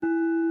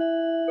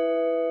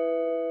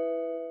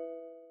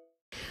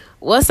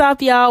What's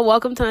up, y'all?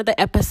 Welcome to another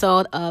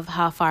episode of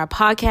How Far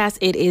Podcast.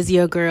 It is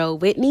your girl,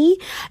 Whitney.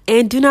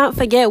 And do not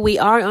forget, we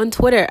are on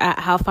Twitter at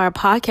How Far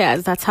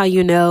Podcast. That's how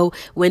you know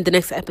when the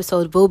next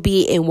episode will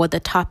be and what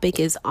the topic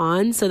is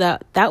on. So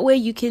that way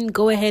you can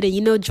go ahead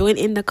and, join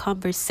in the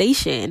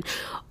conversation.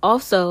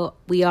 Also,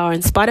 we are on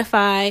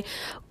Spotify,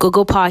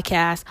 Google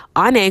Podcasts,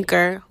 on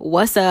Anchor.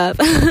 What's up?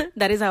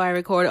 That is how I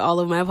record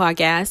all of my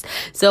podcasts.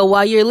 So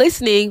while you're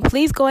listening,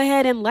 please go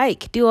ahead and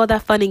do all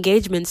that fun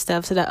engagement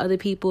stuff so that other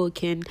people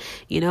can,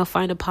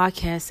 find a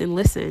podcast and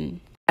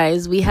listen.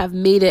 Guys, we have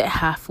made it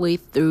halfway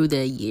through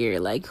the year.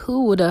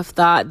 Who would have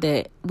thought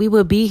that we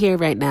would be here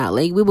right now?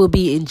 We will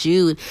be in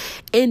June.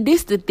 And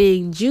this the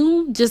thing,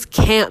 June just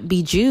can't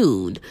be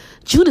June.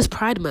 June is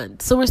Pride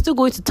Month. So we're still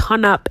going to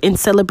turn up and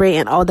celebrate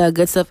and all that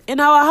good stuff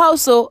in our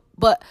household,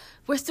 but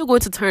we're still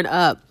going to turn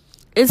up.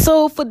 And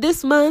so for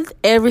this month,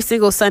 every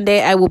single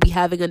Sunday, I will be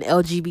having an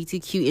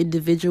LGBTQ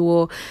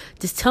individual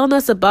just telling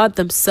us about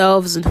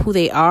themselves and who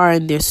they are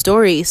and their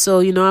story. So,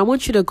 I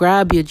want you to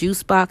grab your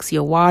juice box,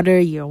 your water,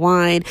 your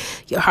wine,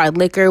 your hard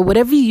liquor,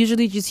 whatever you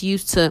usually just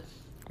use to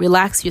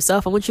relax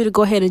yourself. I want you to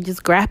go ahead and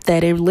just grab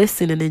that and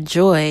listen and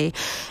enjoy.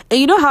 And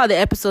you know how the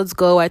episodes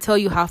go. I tell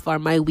you how far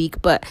my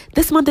week, but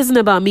this month isn't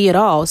about me at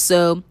all.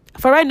 So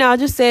for right now, I'll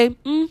just say,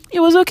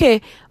 it was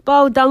okay. But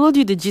I'll download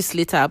you the gist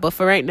later. But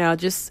for right now,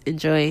 just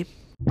enjoy.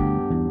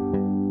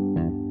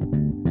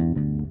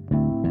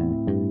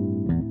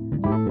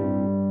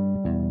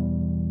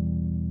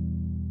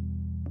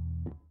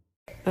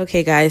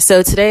 Okay, guys,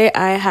 so today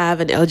I have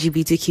an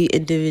LGBTQ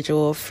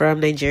individual from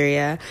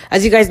Nigeria.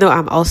 As you guys know,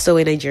 I'm also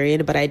a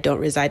Nigerian, but I don't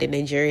reside in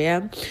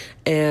Nigeria,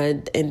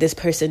 and this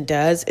person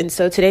does. And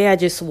so today I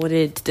just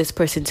wanted this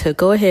person to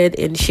go ahead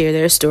and share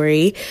their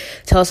story,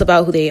 tell us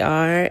about who they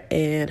are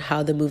and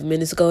how the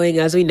movement is going.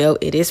 As we know,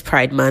 it is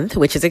Pride Month,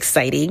 which is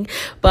exciting,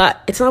 but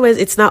it's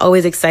not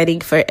always exciting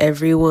for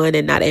everyone,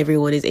 and not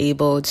everyone is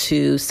able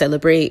to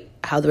celebrate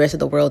how the rest of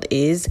the world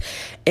is.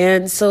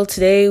 And so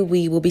today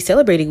we will be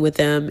celebrating with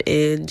them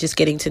and just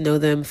getting to know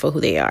them for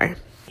who they are.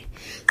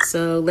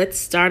 So let's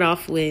start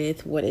off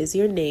with, what is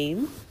your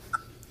name?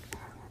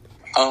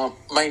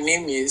 My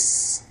name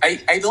is,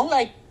 I don't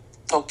like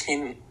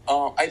talking,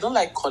 I don't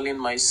like calling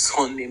my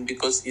son name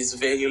because it's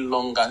very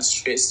long and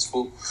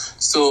stressful.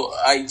 So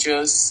I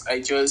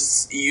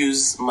just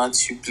use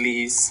Matthew,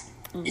 please.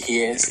 Okay.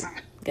 Yes.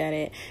 Got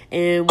it.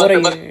 And what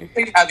but I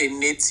have a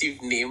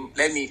native name.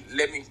 Let me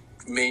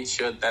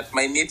mention that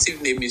my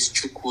native name is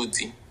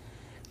Chukwudi.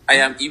 I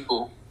am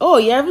Igbo. Oh,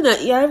 you're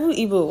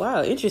Igbo.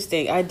 Wow,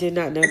 interesting. I did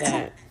not know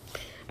that.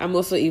 I'm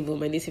also Igbo.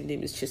 My native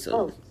name is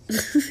Chisom.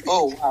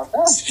 Oh wow,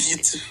 that's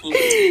beautiful.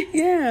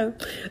 Yeah.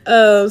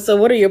 So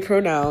what are your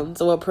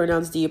pronouns? What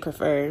pronouns do you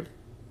prefer?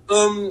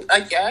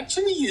 I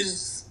actually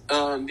use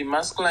the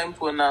masculine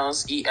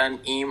pronouns he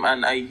and him,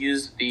 and I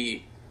use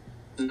the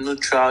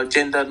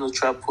gender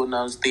neutral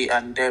pronouns they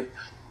and them.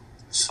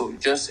 So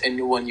just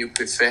anyone you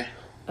prefer.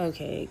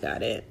 Okay,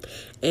 got it.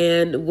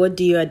 And what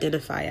do you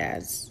identify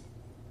as?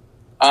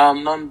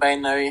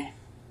 Non-binary.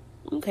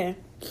 Okay.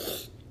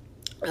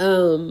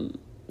 So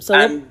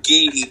I'm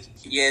gay.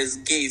 Yes,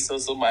 gay is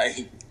also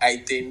my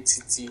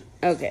identity.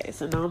 Okay,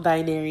 so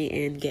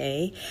non-binary and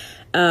gay.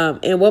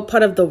 And what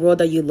part of the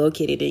world are you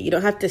located in? You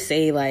don't have to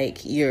say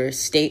your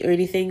state or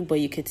anything,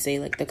 but you could say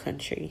the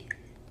country.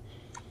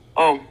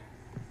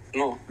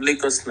 No,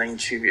 Lagos,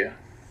 Nigeria.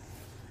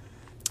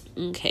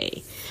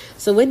 Okay.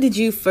 So when did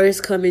you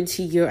first come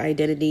into your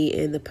identity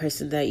and the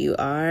person that you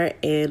are,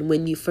 and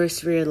when you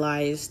first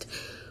realized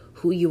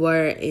who you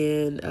are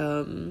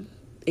and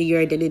your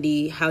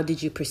identity, how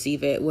did you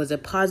perceive it? Was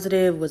it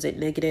positive? Was it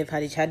negative? How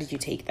did you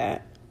take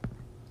that?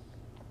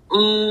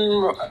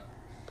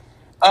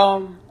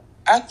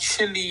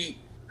 Actually,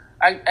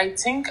 I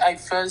think I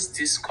first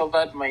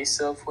discovered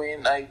myself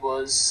when I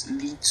was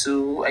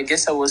little. I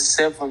guess I was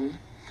 7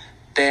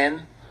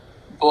 then.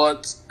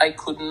 But I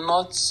could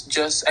not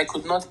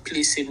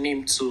place a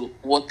name to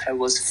what I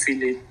was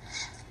feeling.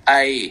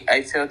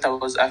 I felt I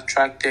was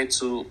attracted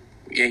to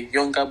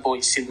younger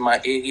boys in my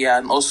area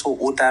and also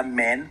older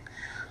men.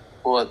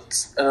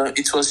 But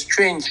it was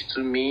strange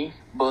to me,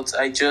 but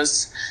I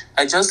just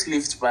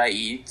lived by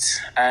it,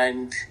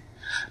 and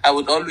I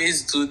would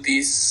always do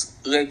this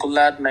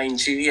regular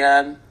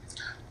Nigerian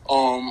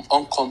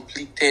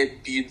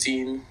uncompleted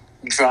building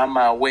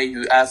drama where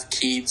you have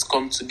kids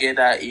come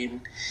together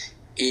in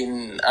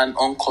an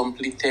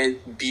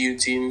uncompleted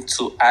building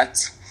to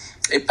act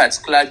a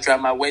particular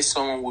drama where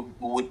someone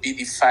would be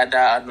the father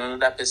and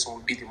another person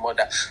would be the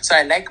mother. So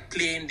I like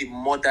playing the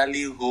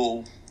motherly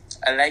role.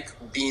 I like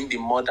being the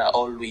mother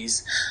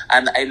always.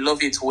 And I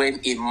love it when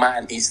a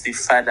man is the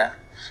father.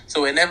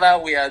 So whenever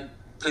we are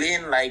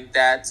playing like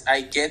that,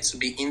 I get to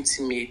be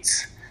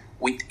intimate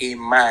with a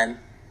man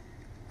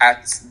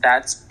at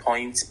that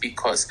point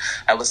because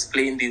I was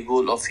playing the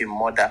role of a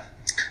mother.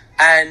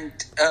 And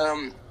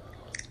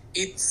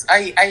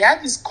I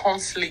had this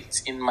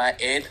conflict in my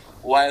head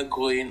while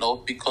growing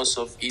up because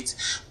of it,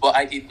 but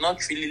I did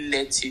not really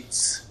let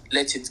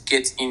it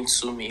get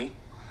into me.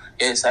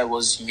 Yes, I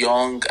was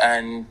young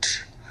and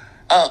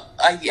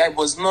I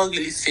was not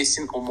really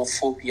facing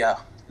homophobia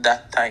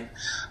that time.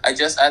 I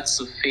just had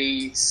to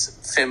face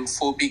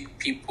femphobic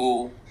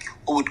people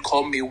who would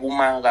call me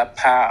woman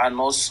rapper and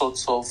all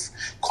sorts of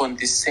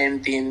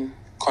condescending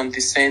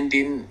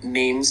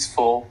names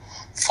for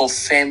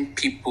femme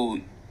people.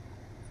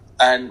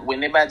 And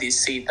whenever they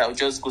say it, I'll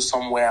just go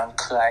somewhere and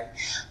cry.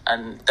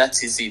 And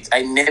that is it.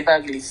 I never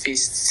really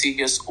faced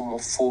serious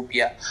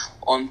homophobia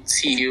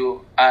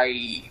until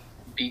I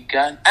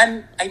began.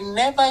 And I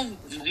never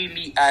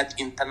really had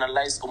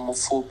internalized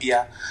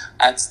homophobia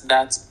at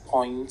that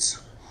point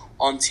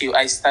until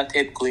I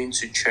started going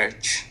to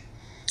church.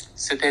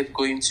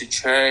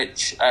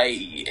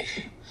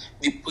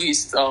 The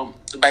priest,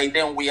 by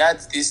then we had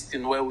this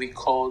thing where we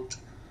called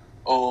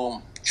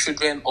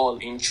children all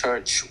in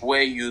church,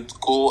 where you'd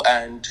go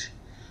and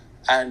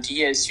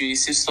yes, you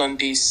receive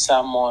Sunday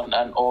sermon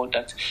and all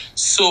that.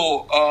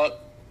 So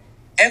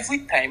every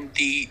time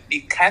the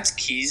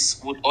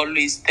catechist would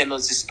always tell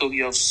us the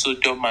story of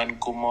Sodom and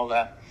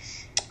Gomorrah,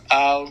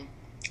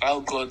 how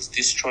God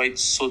destroyed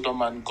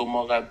Sodom and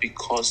Gomorrah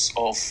because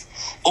of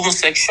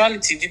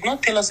homosexuality. Did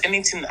not tell us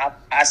anything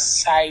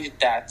aside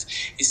that.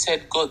 He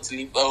said God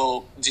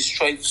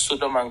destroyed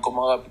Sodom and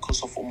Gomorrah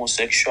because of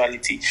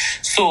homosexuality.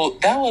 So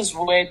that was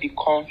where the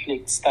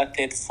conflict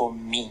started for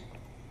me.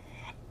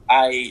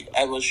 I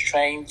was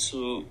trying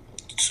to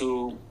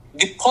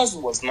the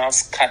puzzle was now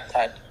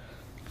scattered.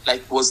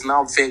 Was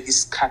now very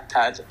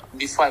scattered.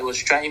 Before I was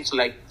trying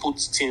to put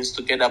things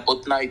together,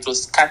 but now it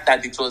was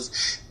scattered. It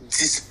was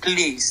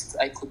displaced.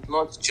 I could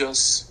not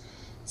just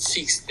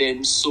fix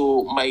them.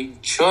 So my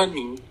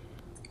journey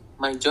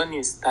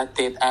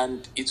started,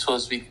 and it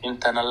was with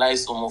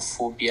internalized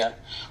homophobia,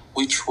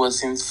 which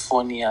wasn't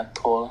funny at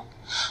all.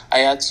 I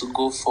had to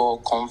go for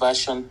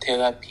conversion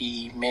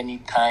therapy many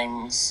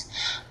times.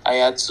 I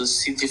had to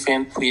see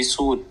different priests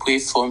who would pray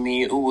for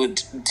me, who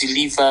would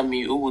deliver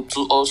me, who would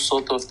do all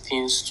sorts of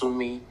things to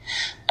me,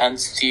 and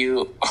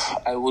still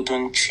I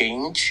wouldn't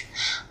change.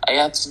 I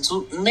had to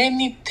do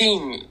many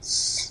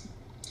things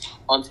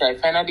until I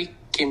finally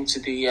came to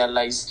the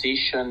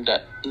realization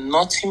that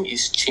nothing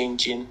is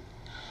changing.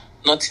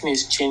 Nothing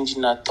is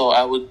changing at all.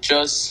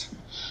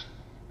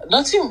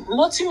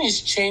 Nothing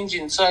is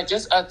changing. So I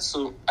just had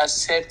to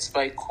accept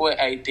my queer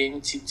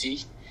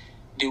identity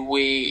the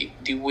way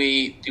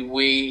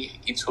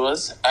it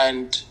was,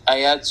 and I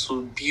had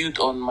to build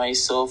on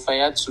myself. I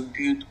had to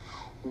build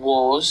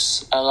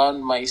walls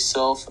around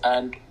myself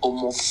and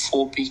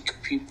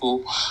homophobic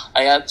people.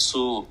 I had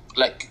to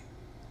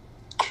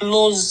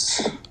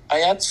close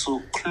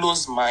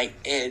my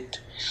head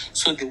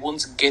so they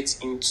won't get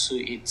into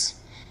it,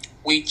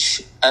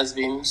 which has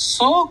been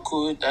so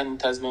good, and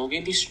it has been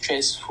really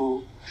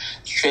stressful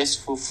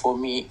for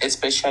me,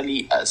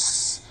 especially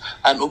as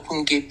an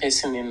open gay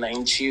person in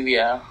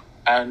Nigeria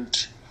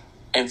and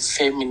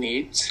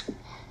effeminate.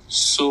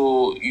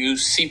 So you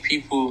see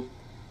people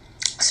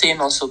saying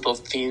all sorts of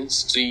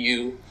things to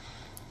you,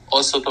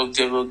 all sorts of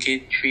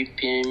derogatory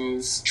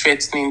things,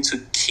 threatening to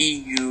kill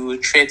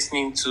you,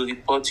 threatening to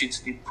report you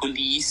to the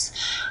police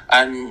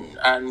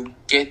and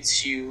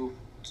get you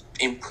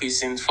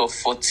imprisoned for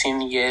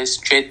 14 years,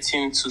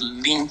 threatening to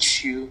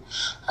lynch you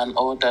and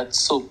all that.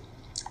 So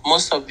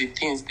most of the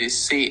things they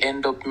say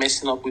end up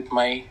messing up with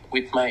my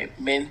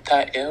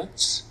mental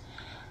health.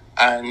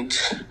 And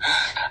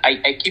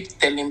I keep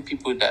telling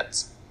people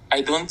that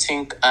I don't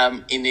think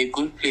I'm in a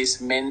good place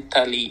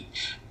mentally,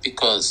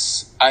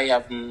 because I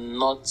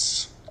don't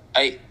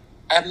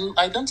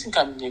think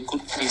I'm in a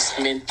good place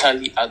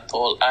mentally at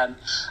all, and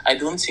I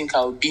don't think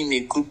I'll be in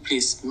a good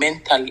place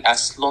mentally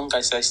as long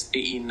as I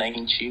stay in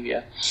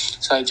Nigeria.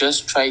 So I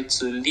just try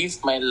to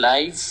live my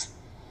life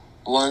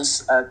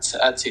once at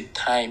a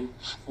time,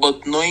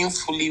 but knowing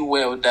fully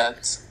well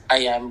that I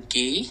am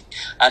gay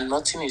and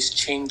nothing is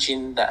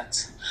changing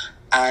that.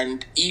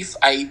 And if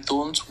I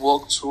don't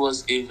work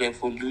towards a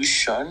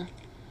revolution,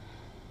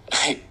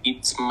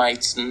 it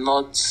might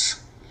not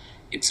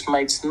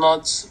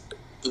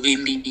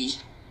really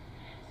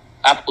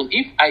happen.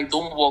 If I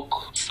don't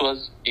work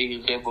towards a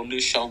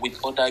revolution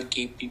with other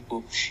gay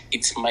people,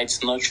 it might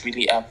not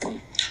really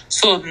happen.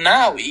 So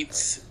now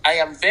I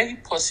am very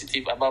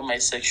positive about my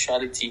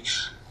sexuality.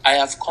 I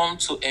have come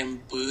to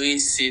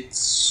embrace it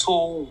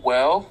so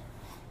well.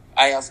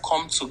 I have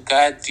come to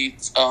guard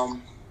it.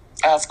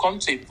 I have come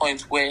to a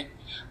point where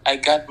I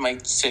guard my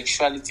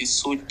sexuality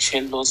so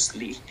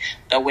jealously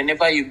that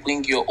whenever you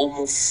bring your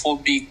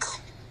homophobic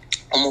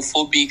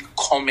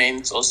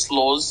comments or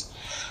slurs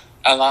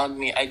around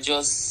me, I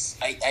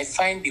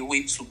find a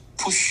way to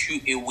push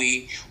you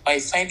away, or I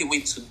find a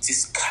way to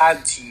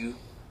discard you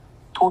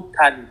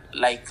totally,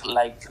 like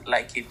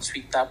a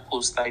Twitter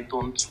post I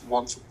don't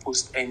want to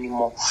post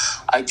anymore.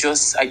 I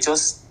just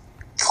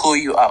throw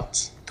you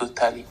out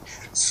totally.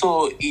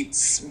 So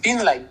it's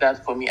been like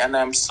that for me, and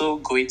I'm so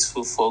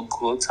grateful for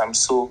growth. I'm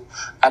so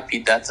happy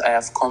that I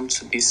have come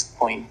to this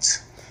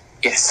point.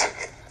 Yes.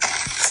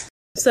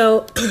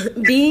 So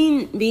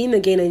being a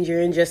gay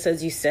Nigerian, just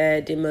as you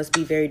said, it must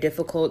be very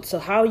difficult. So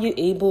how are you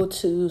able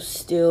to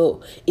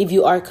still, if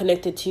you are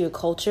connected to your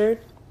culture,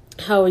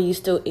 how are you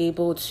still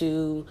able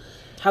to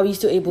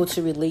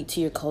relate to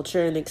your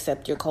culture and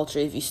accept your culture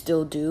if you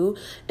still do?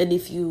 And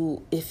if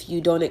you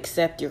don't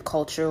accept your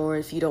culture, or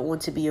if you don't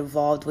want to be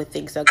involved with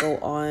things that go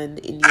on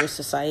in your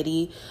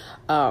society,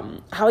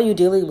 how are you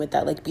dealing with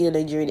that, like being a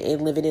Nigerian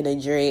and living in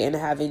Nigeria and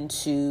having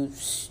to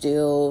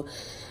still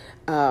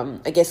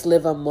I guess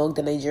live among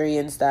the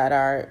Nigerians that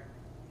are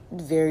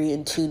very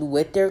in tune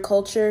with their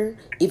culture,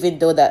 even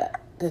though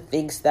that the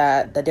things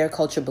that their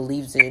culture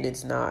believes in,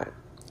 it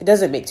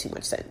doesn't make too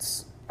much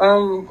sense?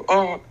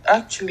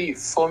 Actually,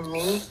 for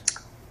me,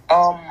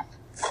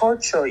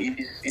 culture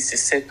is a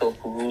set of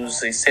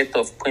rules, a set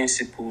of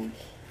principles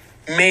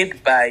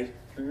made by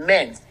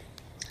men,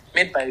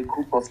 made by a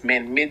group of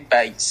men, made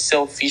by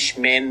selfish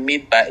men,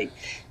 made by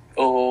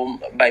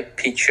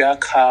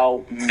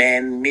patriarchal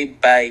men,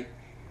 made by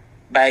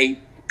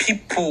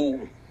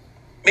people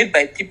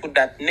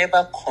that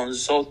never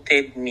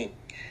consulted me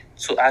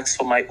to ask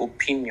for my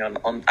opinion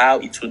on how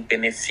it would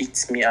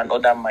benefit me and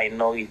other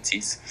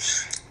minorities.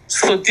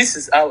 So this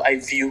is how I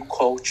view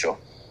culture.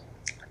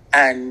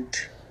 And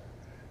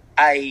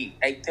I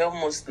tell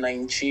most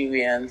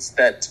Nigerians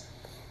that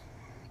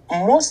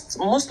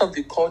most of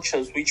the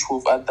cultures which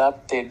we've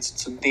adapted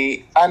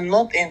today are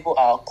not even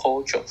our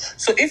culture.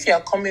 So if you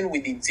are coming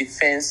with the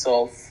defense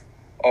of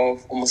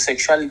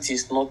homosexuality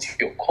is not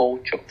your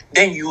culture,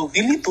 then you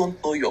really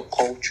don't know your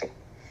culture.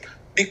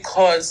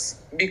 Because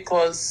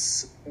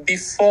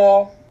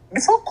before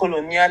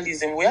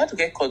colonialism, we had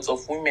records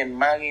of women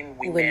marrying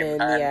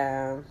women, and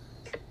yeah,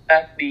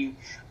 exactly,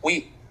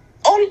 we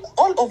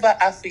all over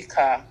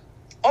Africa.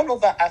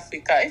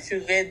 If you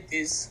read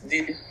this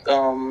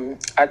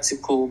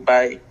article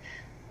by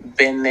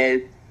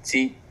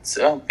this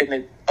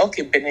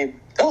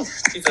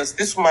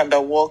woman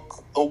that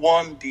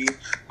won the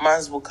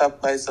Mans Booker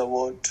Prize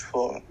Award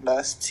for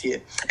last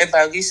year,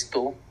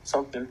 Evaristo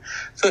something.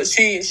 So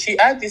she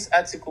had this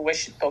article where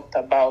she talked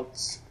about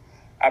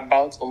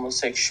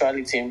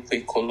homosexuality in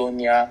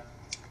pre-colonial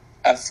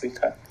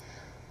Africa.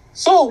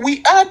 So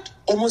we had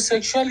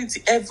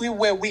homosexuality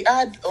everywhere. We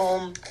had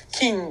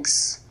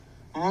kings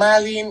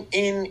marrying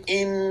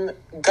in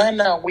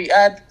Ghana. We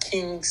had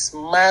kings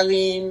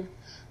marrying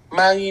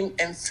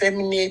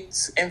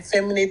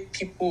effeminate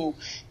people.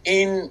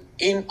 In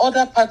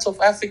other parts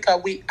of Africa,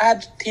 we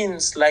had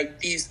things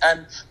like this,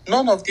 and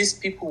none of these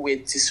people were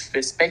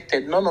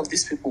disrespected. None of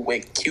these people were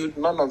killed.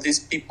 None of these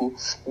people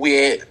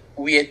were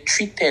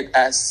treated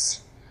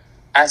as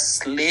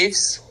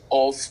slaves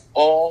or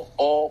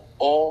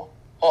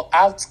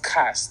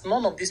outcasts.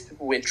 None of these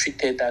people were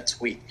treated that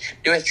way.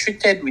 They were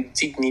treated with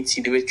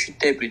dignity. They were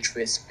treated with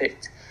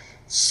respect.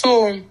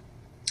 So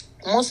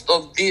most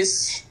of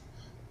this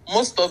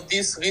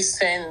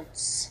recent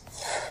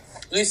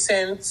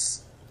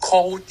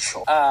culture,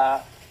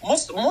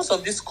 most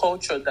of this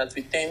culture that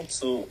we tend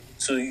to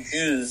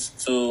use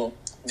to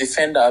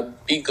defend our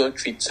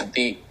bigotry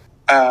today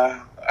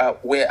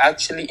were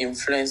actually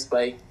influenced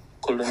by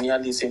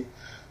colonialism,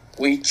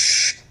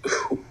 which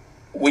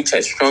I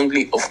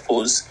strongly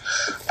oppose.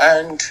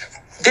 And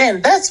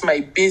then that's my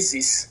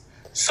basis.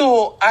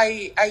 So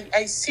I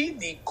see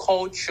the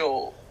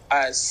culture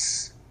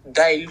as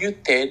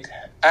diluted,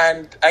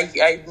 and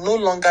I no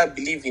longer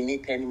believe in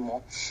it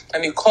anymore.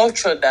 And a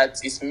culture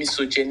that is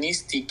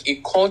misogynistic, a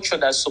culture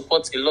that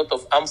supports a lot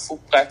of harmful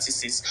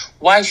practices,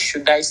 why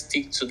should I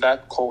stick to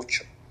that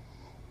culture?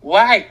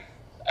 Why?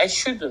 I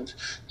shouldn't.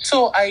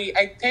 So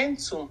I tend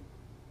to,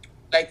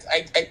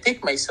 I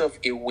take myself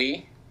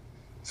away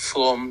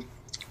from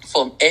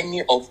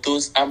any of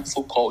those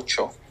harmful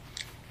culture,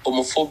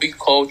 homophobic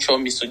culture,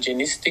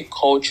 misogynistic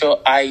culture.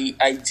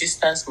 I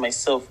distance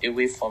myself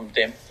away from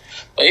them.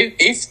 But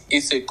if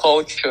it's a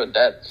culture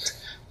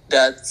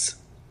that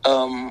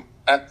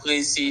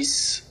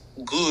appraises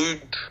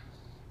good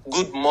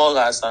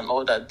morals and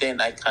all that,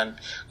 then I can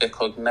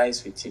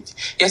recognize with it.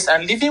 Yes,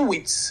 and living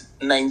with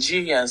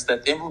Nigerians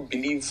that even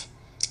believe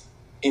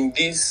in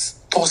these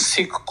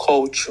toxic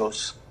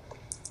cultures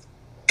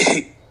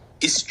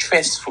is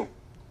stressful.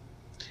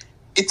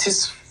 It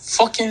is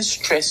fucking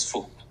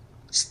stressful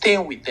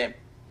staying with them.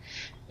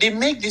 They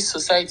make this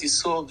society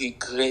so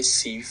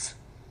regressive.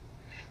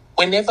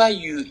 Whenever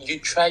you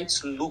try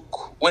to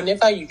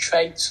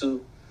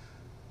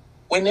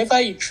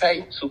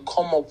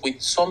come up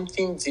with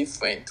something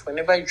different,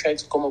 whenever you try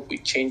to come up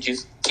with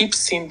changes, keep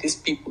seeing these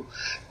people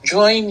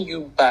drawing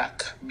you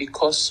back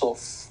because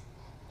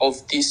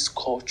of this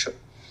culture.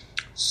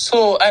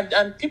 So,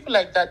 and people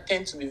like that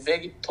tend to be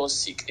very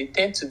toxic. They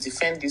tend to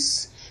defend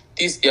this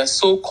their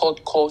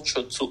so-called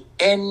culture to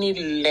any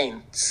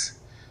length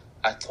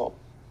at all.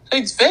 So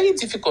it's very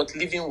difficult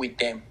living with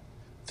them.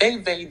 Very,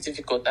 very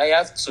difficult. I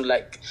have to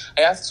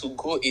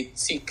go a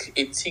tick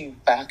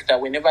back,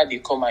 that whenever they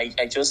come, I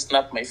just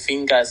snap my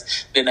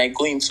fingers. Then I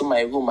go into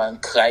my room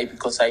and cry,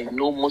 because I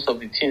know most of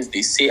the things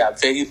they say are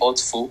very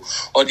hurtful.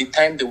 Or the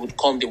time they would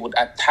come, they would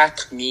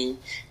attack me,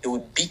 they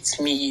would beat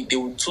me, they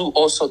would do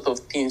all sorts of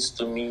things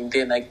to me.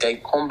 Then I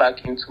come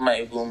back into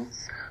my room,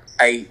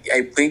 I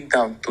break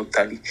down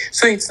totally.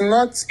 So it's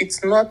not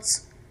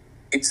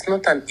it's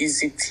not an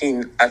easy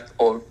thing at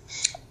all.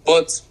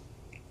 But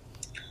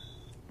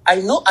I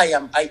know I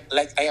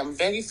am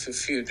very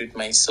fulfilled with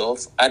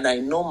myself, and I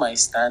know my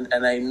stand,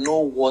 and I know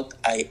what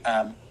I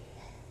am.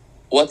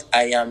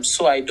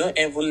 So I don't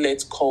ever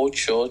let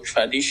culture,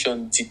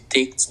 tradition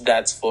dictate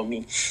that for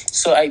me.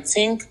 So I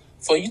think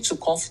for you to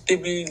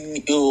comfortably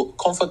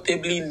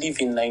live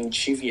in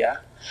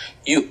Nigeria,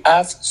 you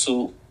have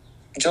to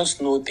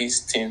just know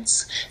these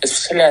things,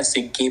 especially as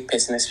a gay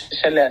person,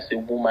 especially as a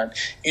woman.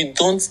 You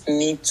don't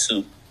need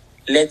to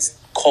let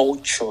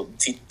culture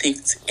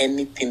dictate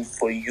anything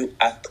for you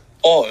at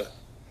all.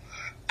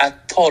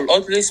 At all.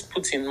 Always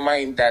put in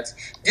mind that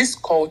these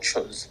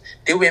cultures,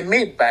 they were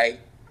made by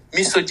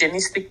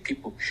misogynistic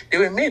people. They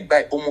were made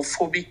by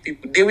homophobic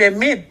people. They were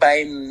made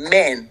by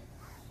men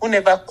who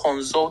never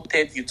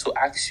consulted you to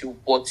ask you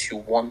what you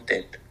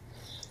wanted.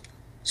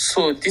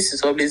 So this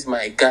is always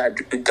my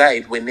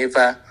guide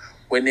whenever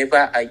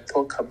I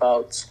talk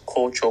about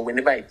culture,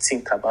 whenever I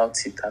think about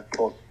it at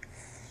all.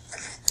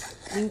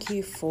 Thank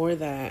you for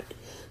that.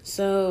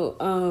 So,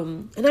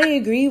 and I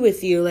agree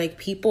with you. Like,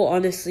 people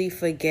honestly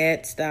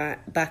forget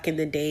that back in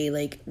the day,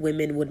 like,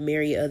 women would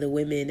marry other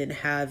women and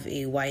have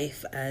a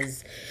wife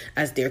as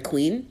their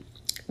queen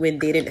when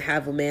they didn't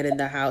have a man in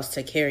the house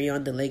to carry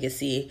on the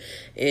legacy.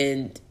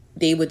 And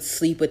they would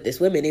sleep with this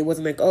women. It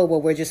wasn't like, oh,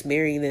 well, we're just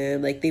marrying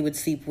them. Like, they would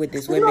sleep with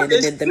this women,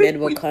 and then the men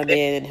would come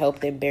in and help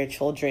them bear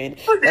children.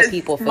 But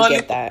people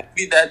forget that.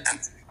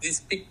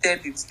 There's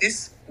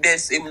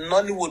a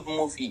Nollywood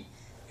movie,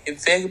 a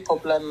very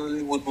popular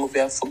Nollywood movie,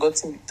 I've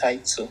forgotten the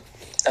title,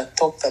 that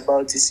talked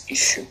about this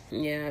issue.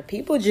 Yeah,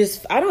 people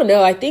just, I don't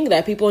know. I think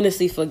that people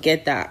honestly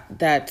forget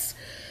that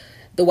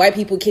the white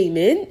people came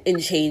in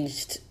and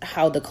changed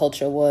how the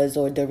culture was,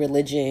 or the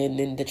religion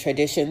and the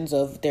traditions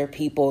of their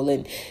people.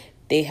 And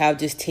they have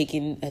just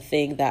taken a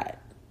thing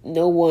that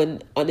no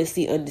one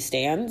honestly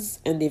understands,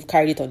 and they've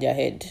carried it on their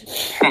head.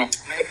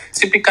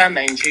 Typical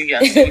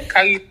Nigerians, they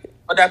carry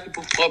other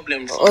people's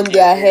problems on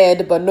their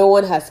head, but no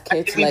one has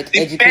cared to like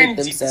educate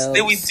themselves.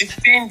 They will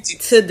defend it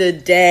to the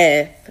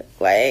death.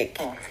 Like,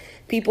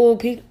 people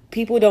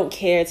don't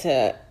care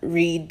to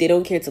read. They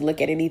don't care to look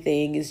at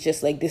anything. It's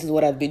just like, this is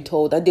what I've been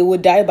told, and they will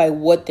die by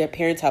what their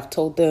parents have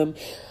told them,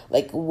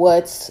 like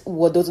what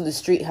those in the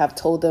street have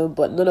told them.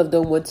 But none of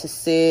them want to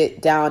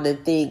sit down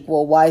and think,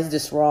 well, why is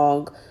this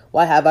wrong?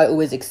 Why have I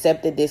always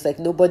accepted this? Like,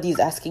 nobody's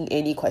asking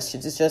any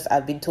questions. It's just,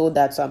 I've been told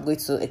that, so I'm going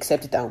to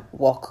accept it and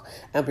walk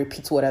and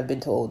repeat what I've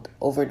been told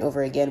over and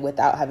over again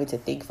without having to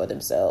think for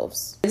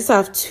themselves. I just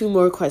have 2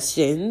 more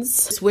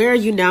questions. Where are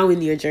you now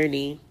in your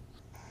journey?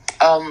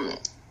 I'm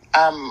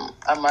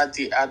at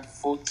the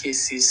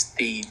advocacy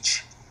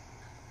stage.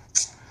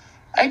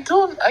 I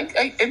don't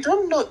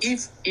know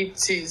if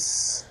it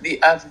is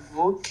the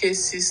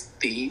advocacy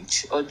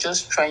stage or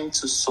just trying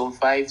to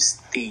survive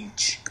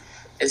stage,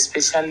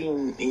 especially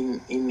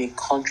in a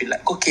country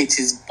like, okay, it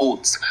is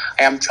both.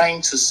 I am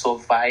trying to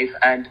survive,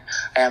 and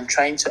I am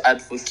trying to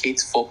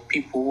advocate for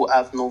people who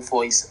have no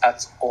voice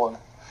at all.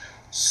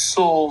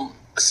 So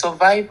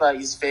survivor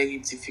is very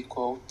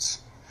difficult.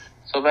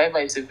 Survivor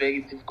is a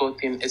very difficult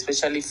thing,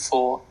 especially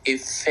for a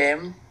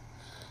femme,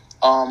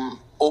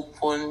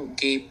 open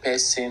gay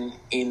person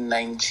in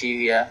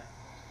Nigeria.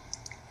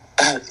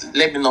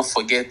 Let me not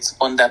forget,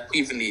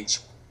 underprivileged,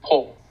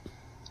 poor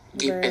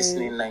gay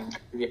person in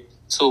Nigeria.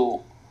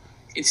 So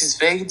it is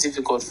very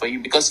difficult for you,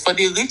 because for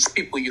the rich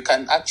people, you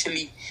can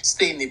actually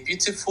stay in a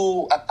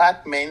beautiful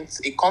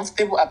apartment, a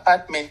comfortable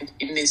apartment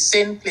in a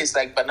same place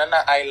like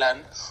Banana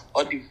Island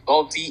or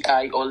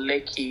VI or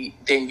Lekki.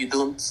 Then you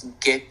don't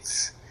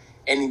get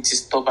any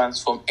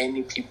disturbance from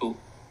any people,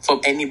 from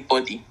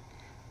anybody.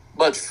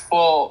 But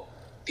for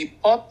the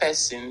poor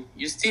person,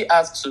 you still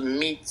have to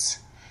meet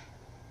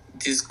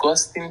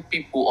disgusting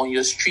people on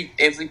your street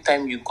every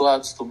time you go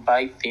out to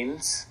buy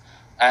things,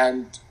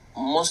 and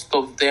most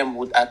of them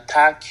would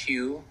attack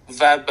you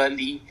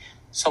verbally.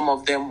 Some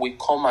of them will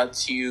come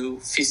at you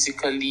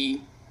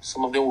physically.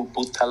 Some of them will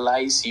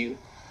brutalize you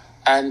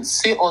and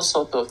say all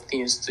sorts of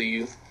things to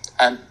you.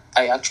 And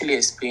I actually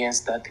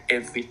experience that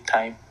every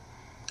time.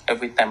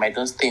 Every time. I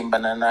don't stay in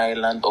Banana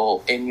Island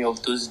or any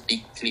of those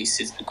big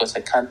places because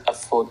I can't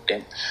afford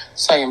them.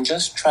 So I am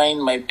just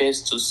trying my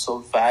best to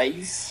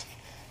survive.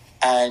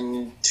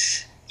 And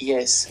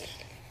yes,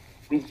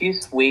 with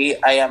this way,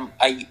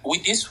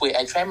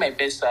 I try my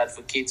best to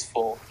advocate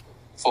for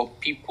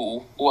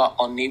people who are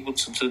unable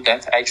to do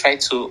that. I try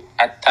to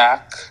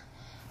attack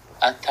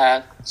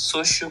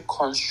social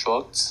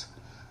constructs,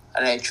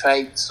 and I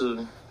try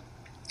to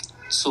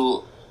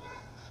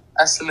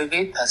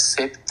accelerate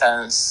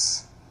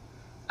acceptance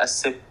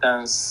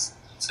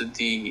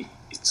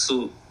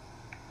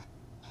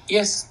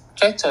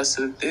try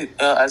to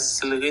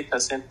accelerate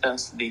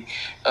acceptance to the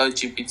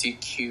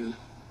LGBTQ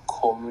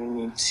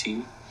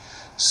community.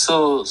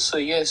 So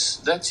yes,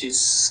 that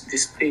is the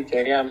stage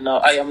I am now.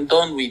 I am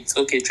done with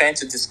trying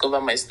to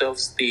discover myself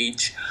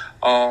stage,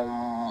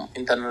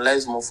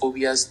 internalized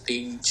homophobia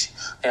stage.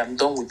 I am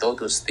done with all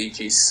those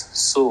stages.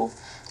 So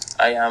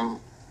I am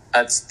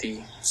at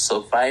the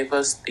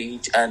survivor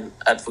stage and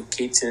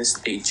advocating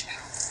stage.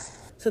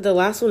 So the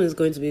last one is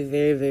going to be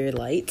very, very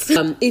light.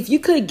 If you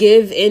could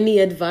give any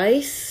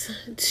advice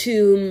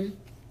to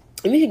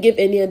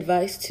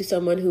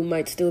someone who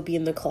might still be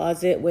in the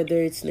closet, whether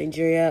it's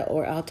Nigeria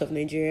or out of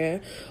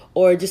Nigeria,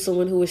 or just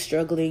someone who is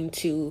struggling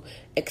to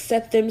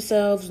accept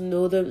themselves,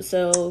 know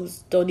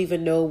themselves, don't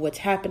even know what's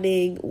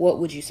happening, what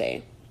would you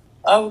say?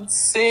 I would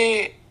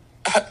say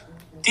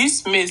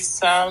this may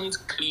sound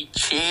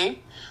cliche,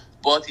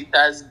 but it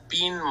has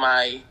been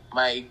my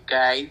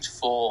guide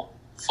for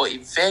a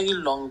very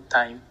long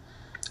time.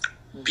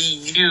 Be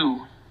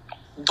you.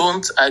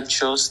 Don't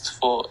adjust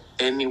for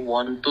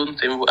anyone.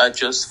 Don't even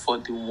adjust for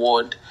the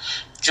world.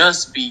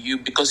 Just be you,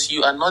 because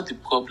you are not the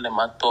problem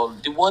at all.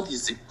 The world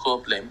is the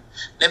problem.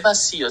 Never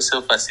see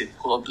yourself as a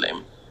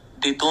problem.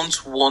 They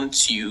don't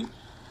want you.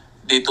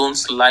 They don't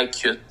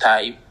like your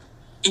type.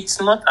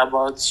 It's not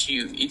about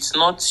you. It's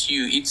not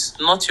you. It's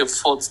not your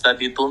fault that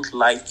they don't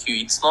like you.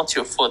 It's not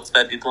your fault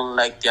that they don't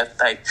like their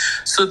type.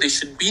 So they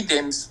should be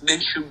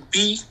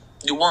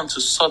the one to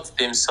sort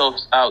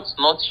themselves out,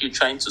 not you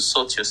trying to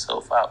sort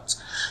yourself out.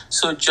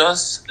 So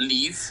just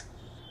live,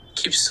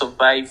 keep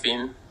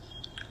surviving.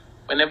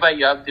 Whenever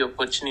you have the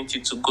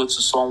opportunity to go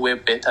to somewhere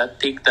better,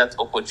 take that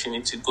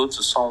opportunity, go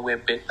to somewhere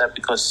better,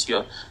 because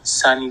your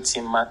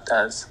sanity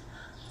matters.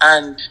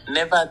 And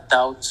never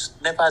doubt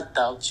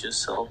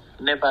yourself.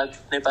 Never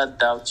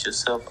doubt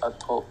yourself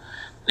at all.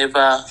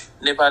 Never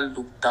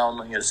look down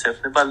on yourself.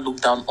 Never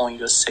look down on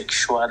your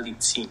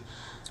sexuality,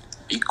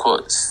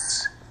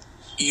 because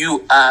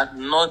you are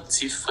not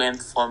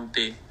different from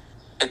the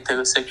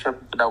heterosexual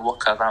people that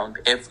walk around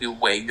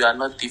everywhere. You are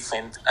not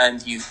different,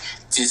 and you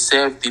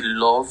deserve the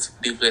love,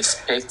 the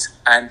respect,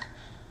 and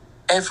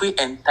every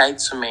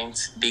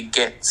entitlement they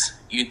get.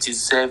 You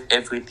deserve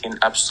everything,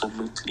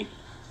 absolutely.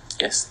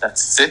 Yes,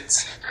 that's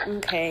it.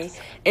 Okay.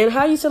 And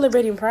how are you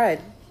celebrating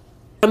Pride?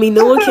 I mean,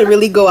 no one can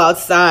really go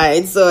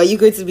outside, so are you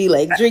going to be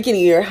like drinking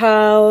in your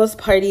house,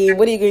 partying?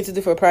 What are you going to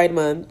do for Pride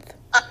Month?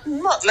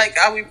 Not like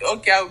I'll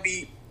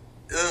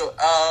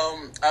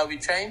be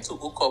trying to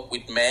hook up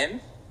with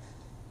men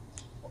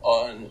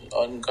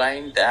on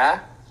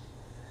Grindr,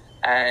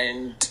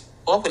 and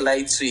what will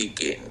I do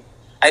again?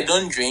 I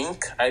don't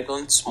drink, I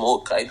don't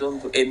smoke, I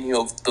don't do any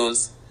of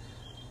those.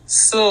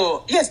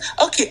 So yes,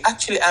 okay.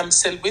 Actually, I'm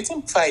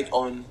celebrating Pride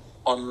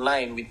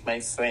online with my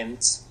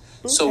friends.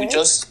 Okay. So we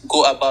just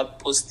go about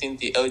posting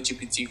the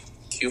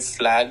LGBTQ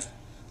flag,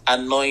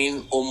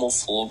 annoying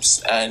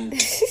homophobes, and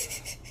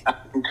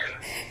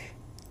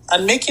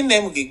and making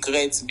them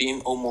regret being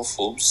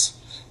homophobes.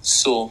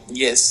 So,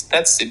 yes,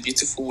 that's a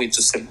beautiful way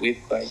to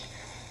celebrate Pride.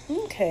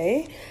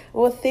 Okay.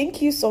 Well,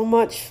 thank you so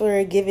much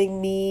for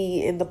giving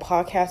me in the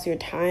podcast your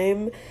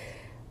time.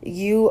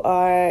 You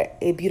are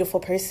a beautiful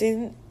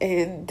person,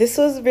 and this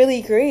was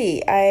really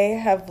great. I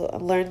have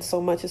learned so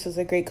much. This was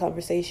a great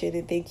conversation,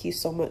 and thank you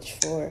so much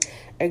for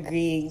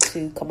agreeing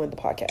to come on the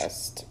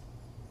podcast.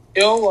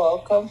 You're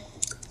welcome.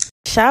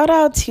 Shout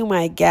out to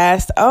my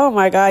guest. Oh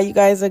my God, you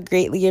guys are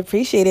greatly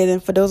appreciated.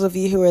 And for those of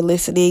you who are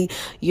listening,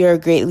 you're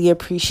greatly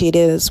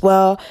appreciated as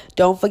well.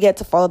 Don't forget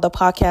to follow the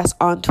podcast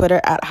on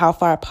Twitter at How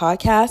Far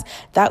Podcast.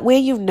 That way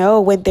you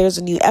know when there's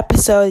a new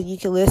episode, you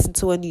can listen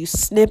to a new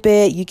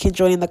snippet. You can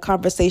join in the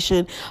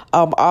conversation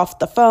off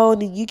the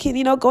phone, and you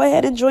can, go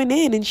ahead and join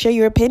in and share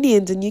your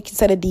opinions, and you can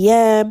send a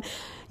DM.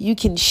 You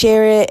can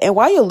share it. And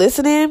while you're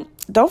listening,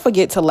 don't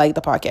forget to like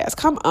the podcast.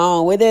 Come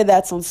on, whether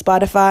that's on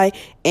Spotify,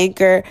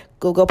 Anchor,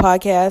 Google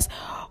Podcasts,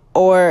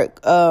 or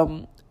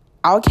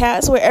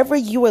Outcast, wherever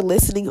you are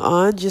listening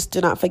on, just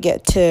do not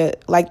forget to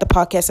like the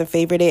podcast and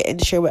favorite it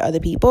and share with other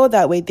people.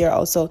 That way they're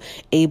also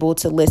able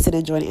to listen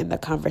and join in the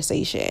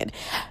conversation.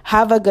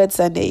 Have a good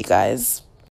Sunday, you guys.